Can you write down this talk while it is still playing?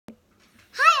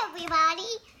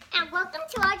welcome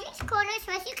to Audrey's Corner.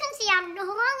 So as you can see, I'm no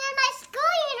longer in my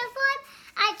school uniform.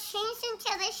 I changed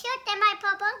into the shirt that my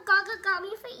papa and Gaga got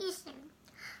me for Easter.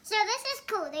 So this is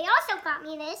cool. They also got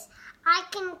me this. I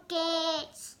can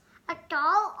get a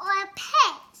doll or a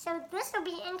pet. So this will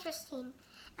be interesting.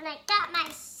 And I got my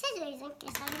scissors in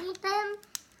case I need them.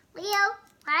 Leo,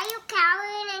 why are you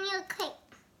cowering in your crate?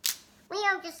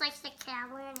 Leo just likes to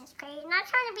cower in his crate. Not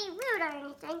trying to be rude or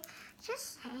anything.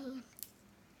 Just saying.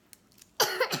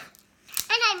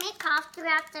 And I may cough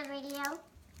throughout the video.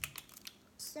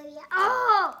 So yeah.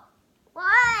 Oh!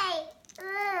 Why?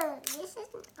 Ugh, this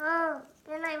isn't. Oh.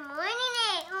 Then I'm morning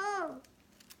it. Oh.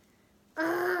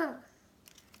 Ugh.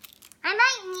 I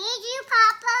might need you,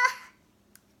 Papa.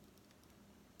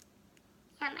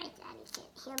 Yeah, my daddy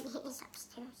can't hear me. He's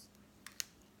upstairs.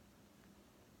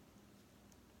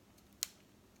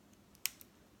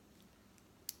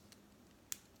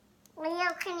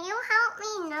 Leo, can you help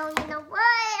me? No, you know what?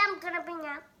 I'm gonna bring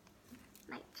up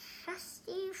my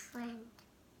trusty friend.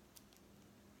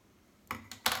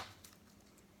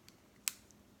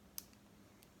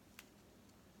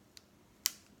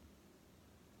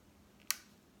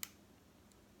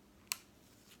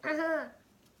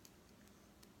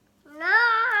 No!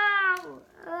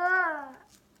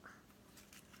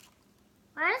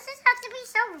 Why does this have to be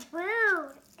so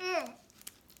rude?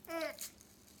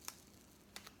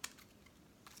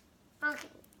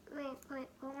 Okay, wait,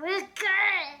 we're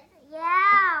good.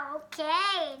 Yeah,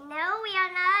 okay. No, we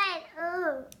are not.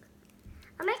 Ooh.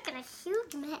 I'm making a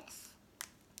huge mess.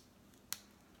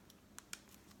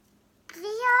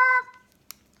 Leo,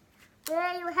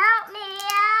 will you help me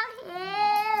out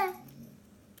here?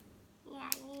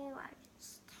 Yeah, you are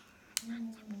just not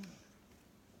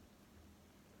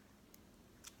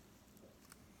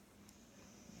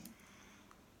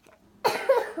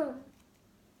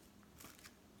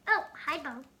Oh, hi,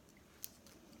 Bo.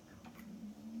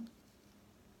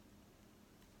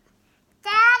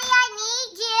 Daddy, I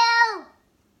need you.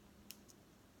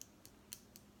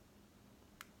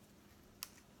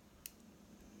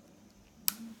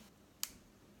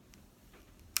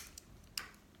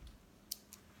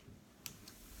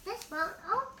 This won't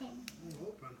open. It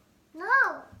won't open.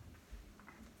 No.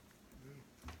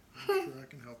 I'm sure I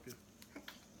can help you.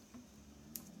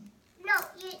 No,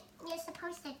 you're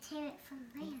supposed to tear it from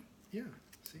there. Yeah,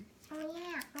 see? Oh,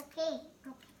 yeah. Okay.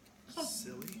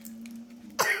 Silly.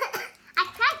 I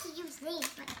tried to use these,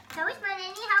 but those weren't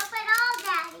any help at all,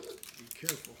 Daddy. Be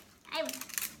careful. I will.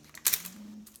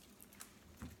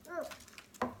 Ooh.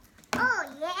 Oh,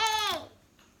 yay.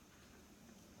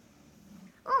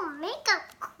 Oh, makeup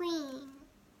queen.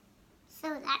 So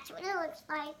that's what it looks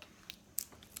like.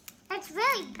 It's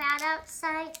really bad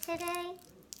outside today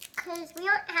because we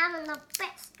aren't having the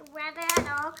best weather at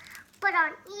all. But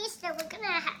on Easter, we're going to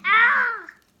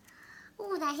have...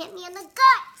 Oh, that hit me in the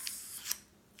guts.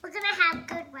 We're going to have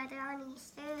good weather on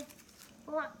Easter.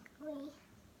 Luckily.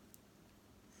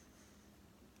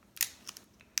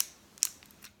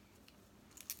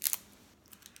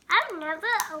 I've never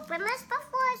opened this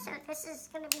before, so this is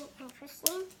going to be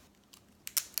interesting.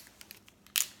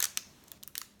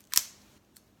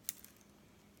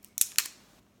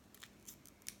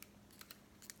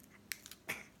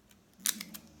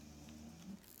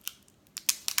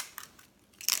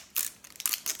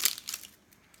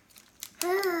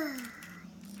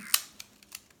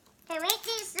 They make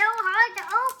these so hard to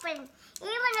open,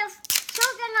 even if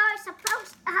children are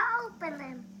supposed to open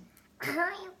them.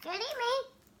 Are you kidding me?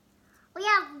 We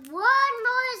have one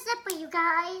more zipper, you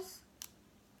guys.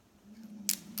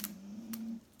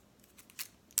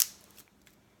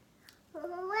 When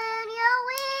you're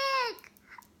weak,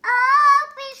 I'll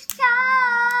be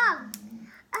strong.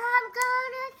 I'm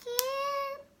gonna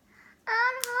keep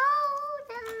on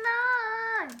holding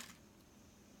on.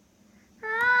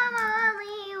 I'm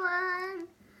only one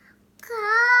call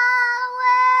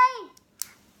away.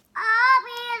 I'll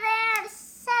be there to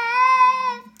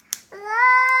save the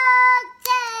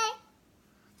day.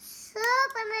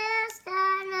 Superman's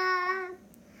got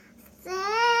nothing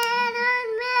on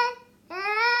me.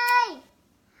 Hey,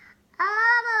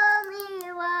 I'm only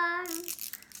one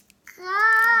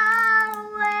call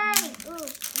away. Ooh,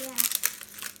 yeah.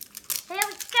 There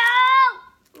we go.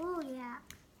 Ooh, yeah.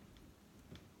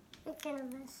 Look at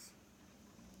this.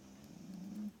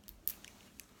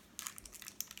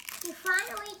 You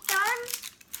finally done?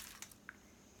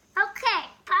 Okay,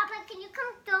 Papa, can you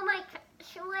come throw my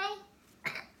trash away?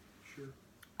 Sure.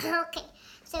 Okay,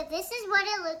 so this is what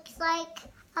it looks like.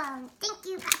 Thank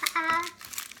you, Papa.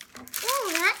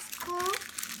 Ooh, that's cool.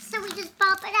 So we just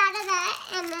pop it out of that,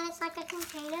 and then it's like a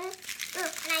container.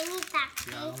 Ooh, and I need that.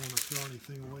 Yeah, I don't want to throw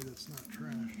anything away that's not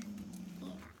trash.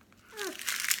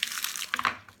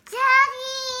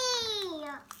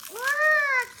 Daddy!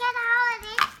 Look at all of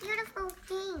these beautiful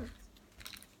things.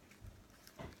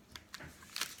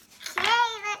 Okay,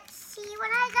 let's see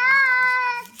what I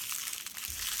got.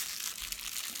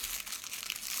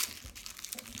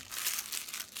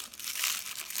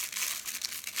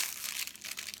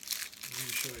 Let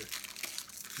me show you.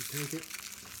 You take it.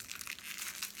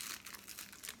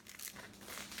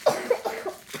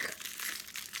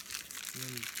 And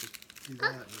then just do that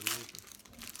and it'll open.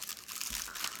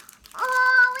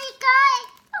 Oh, we got,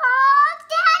 oh,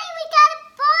 Daddy, we got a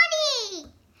bunny.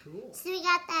 Cool. So we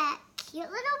got that cute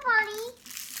little bunny.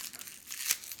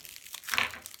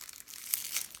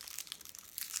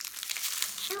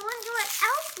 I wonder what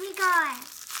else we got.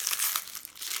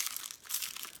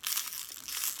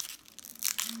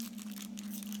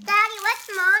 Daddy, what's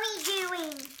Mommy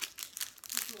doing?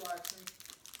 Relaxing.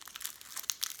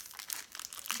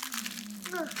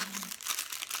 Ugh.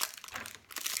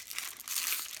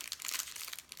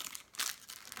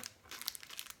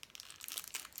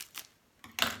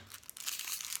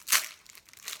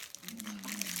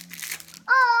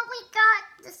 Oh, we got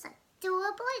this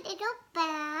adorable little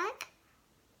bag.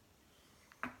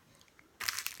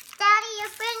 Daddy, your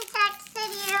friend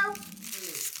texted you.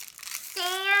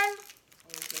 Stan.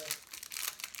 Okay.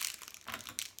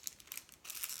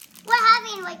 We're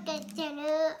having like a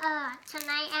dinner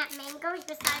tonight at Mango's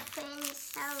with our friends,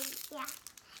 so yeah.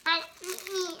 And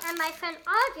me and my friend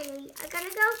Audrey are gonna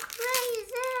go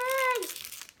crazy.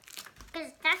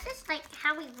 Because that's just like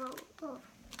how we roll. Oh.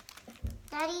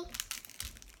 Daddy?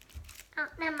 Oh,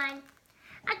 never mind.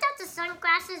 I thought the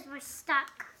sunglasses were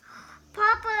stuck.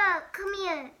 Papa, come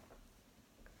here.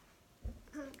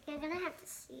 You're gonna have to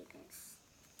see this.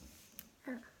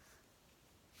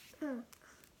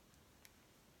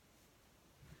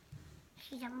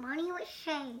 She's a bunny with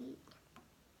shade.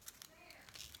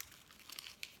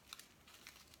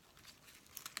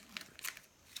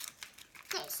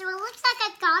 Okay, so it looks like I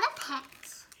got a pet.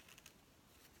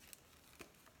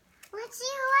 Let's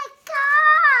see who I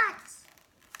got.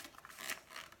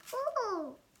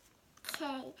 Ooh.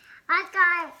 Okay, I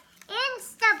got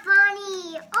Insta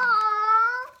Bunny.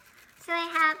 Oh, so I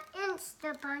have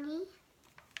Insta Bunny.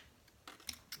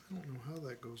 I don't know how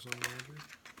that goes on, Audrey.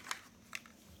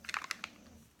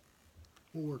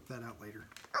 We'll work that out later.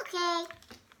 Okay.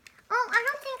 Oh, I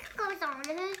don't think it goes on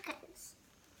because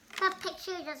the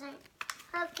picture doesn't.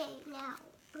 Okay, now.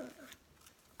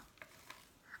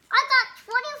 I got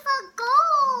 20 for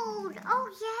gold. Oh,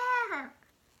 yeah.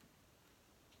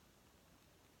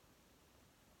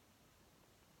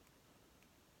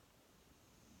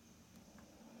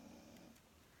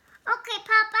 Okay,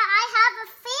 Papa, I have a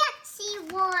fancy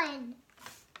one.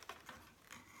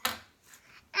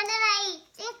 And then I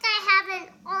think I have an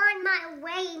on my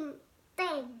way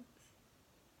thing.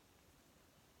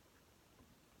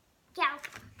 Yeah.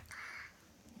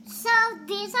 So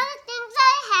these are the things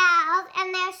I have, and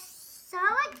they're so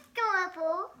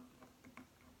adorable.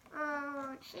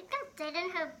 She can fit in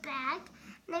her bag,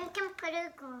 and then we can put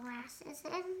her glasses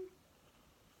in.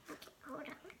 Okay, hold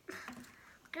on.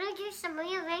 I'm gonna do some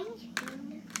rearranging.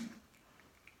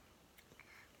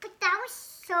 But that was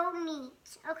so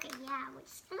neat. Okay, yeah, we're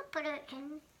just gonna put her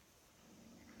in.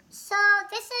 So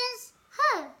this is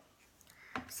her.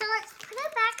 So let's put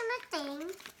her back in the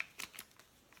thing.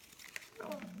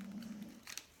 Oh.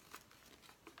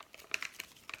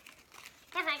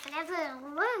 If I could ever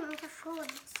learn to fold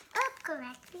this up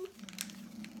correctly.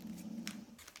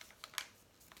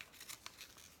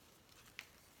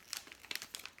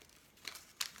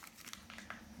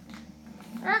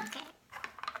 Okay.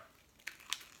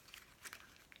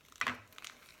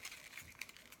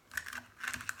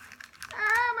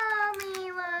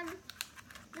 Mommy one.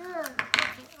 Good.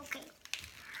 Okay.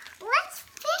 Let's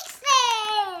fix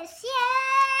this.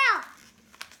 Yeah.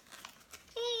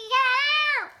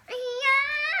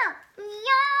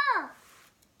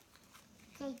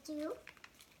 Okay, do.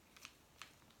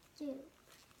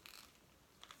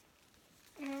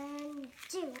 And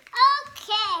do.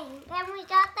 Okay, then we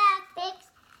got that fixed.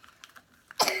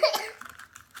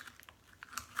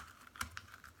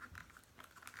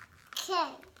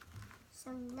 Okay, so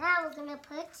now we're gonna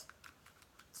put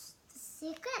the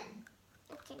secret.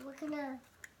 Okay, we're gonna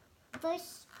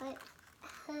first put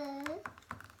her.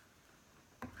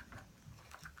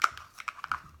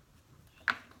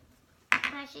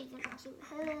 I'm actually gonna do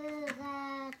her.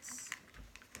 That's.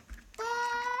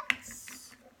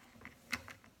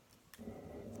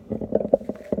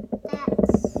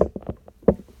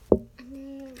 And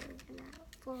then we're gonna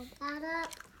fold that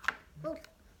up. Oop,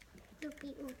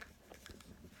 oopie, oop.